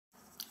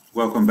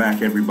Welcome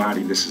back,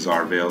 everybody. This is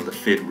Arvel, the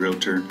Fit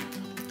Realtor,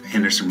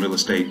 Henderson Real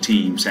Estate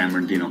Team, San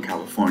Bernardino,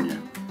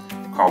 California.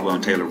 Caldwell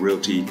and Taylor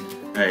Realty.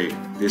 Hey,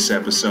 this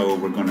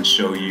episode we're going to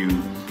show you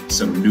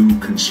some new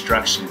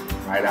construction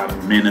right out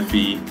of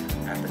Menifee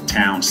at the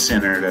town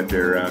center that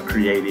they're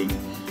creating.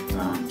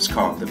 It's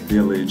called The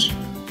Village.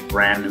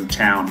 Brand new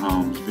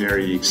townhomes,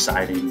 very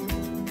exciting,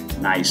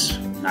 nice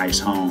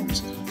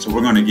homes. So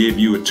we're going to give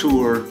you a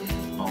tour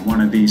on one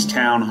of these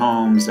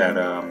townhomes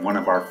that one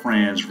of our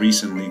friends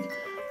recently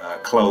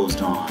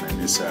closed on,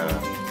 and it's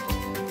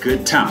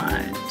good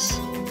times.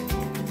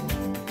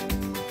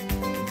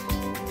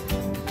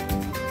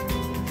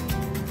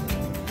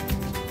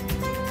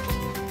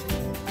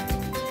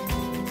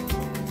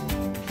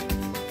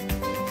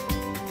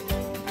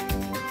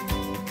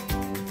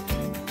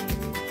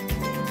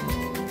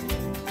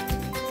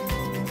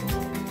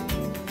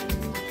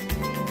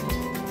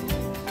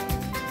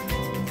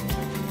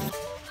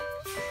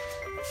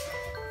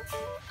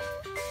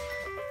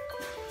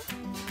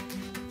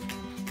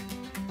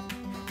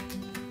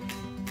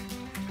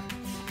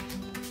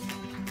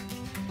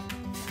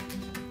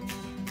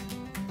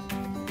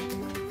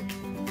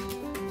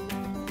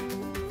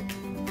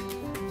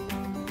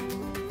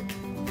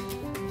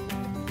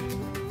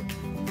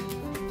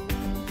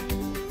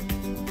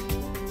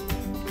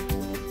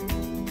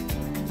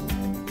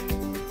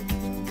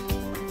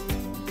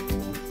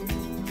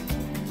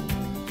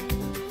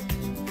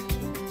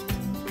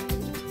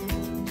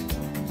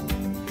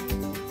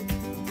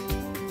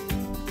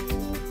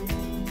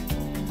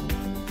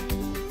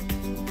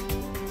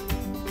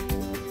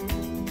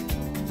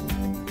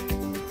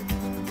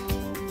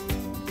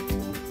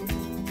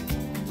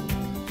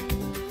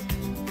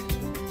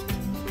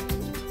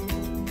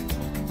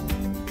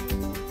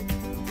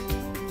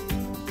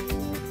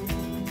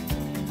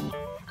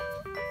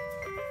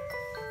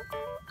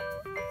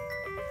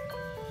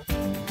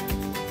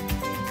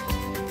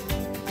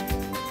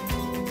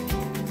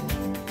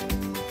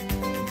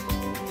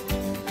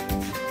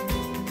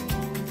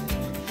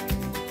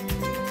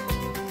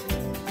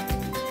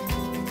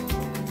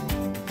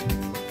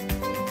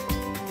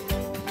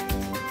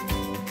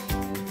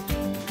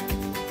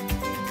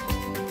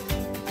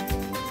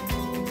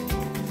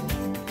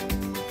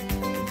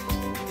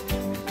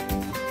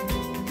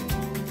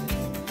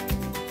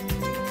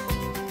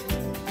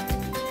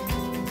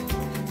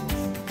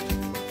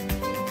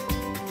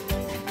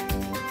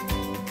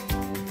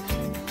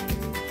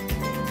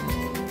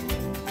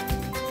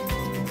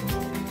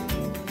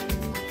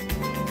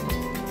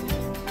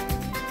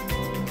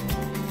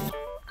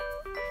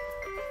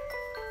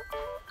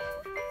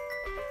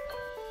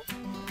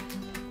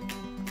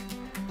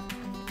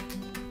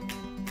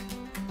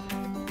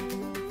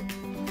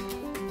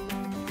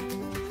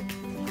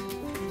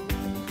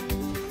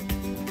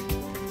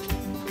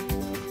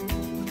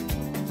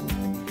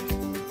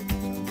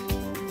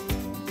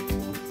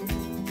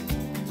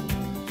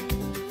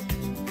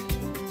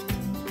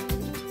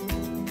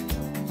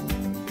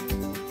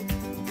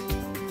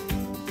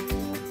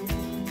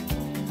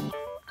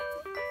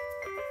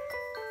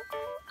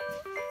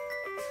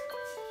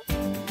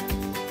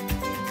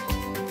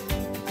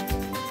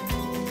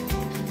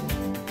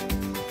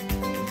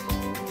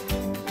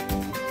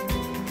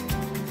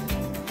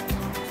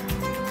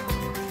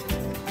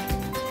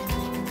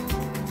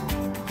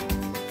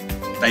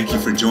 Thank you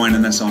for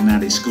joining us on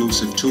that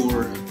exclusive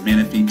tour,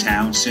 Menifee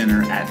Town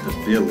Center at The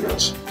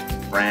Village.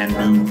 Brand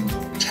new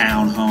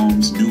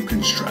townhomes, new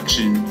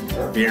construction,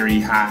 very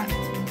hot,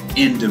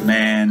 in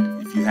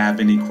demand. If you have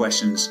any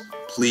questions,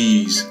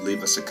 please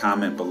leave us a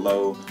comment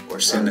below or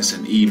send us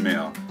an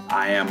email.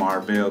 I am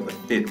Arvel, the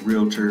Fit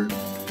Realtor,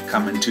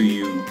 coming to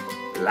you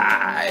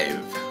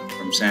live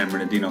from San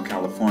Bernardino,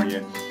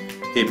 California.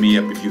 Hit me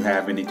up if you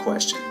have any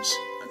questions.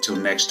 Until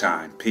next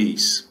time,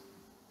 peace.